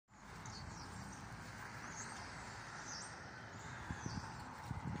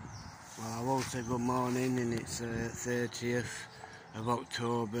I won't say good morning, and it's 30th of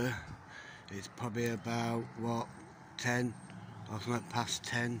October. It's probably about, what, 10 or something past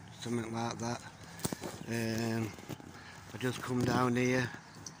 10, something like that. I just come down here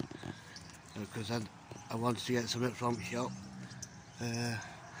because I wanted to get something from shop.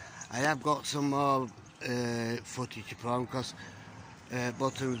 I have got some more footage to put on because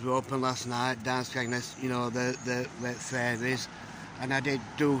Buttons were open last night down Skegness, you know, the ferries, and I did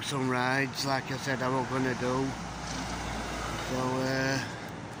do some rides like I said I was going to do.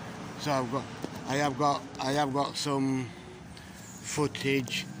 So I have got some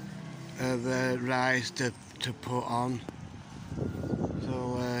footage of rides to put on.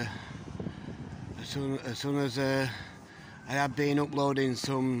 So as soon as I have been uploading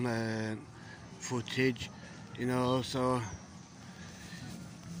some footage, you know, so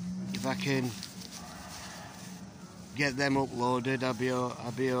if I can get them uploaded, I'll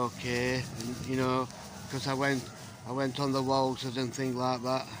be okay. And, you know, because I went on the waltzes and things like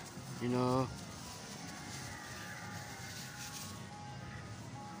that, you know.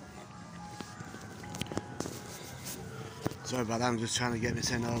 Sorry about that, I'm just trying to get this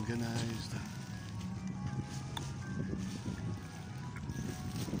thing organised.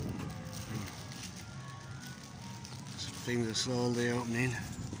 Things are slowly opening.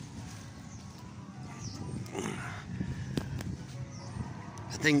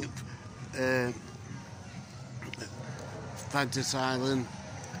 I think Fantasy Island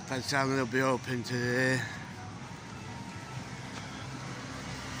will be open today.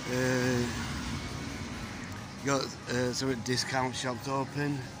 Got some discount shops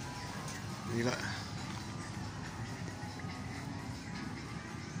open. You got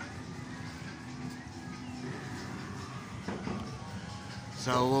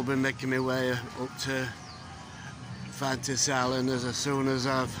so we'll be making my way up to Fantasy Island as soon as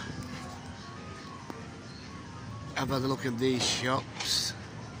I've had a look at these shops.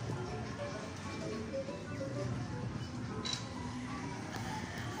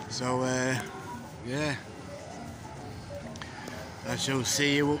 So yeah, I shall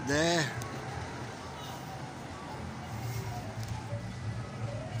see you up there.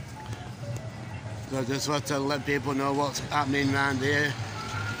 So I just want to let people know what's happening around here.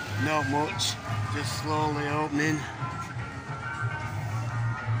 Not much, just slowly opening.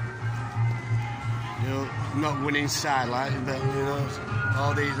 You know, not winning sidelight, but you know,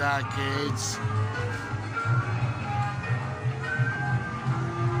 all these arcades.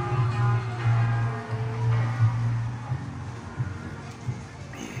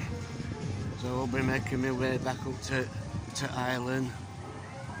 So I'll be making my way back up to Ireland.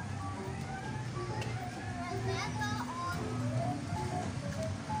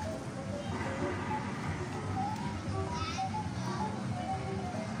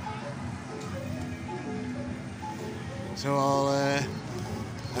 So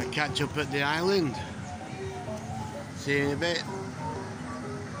I'll catch up at the island. See you in a bit.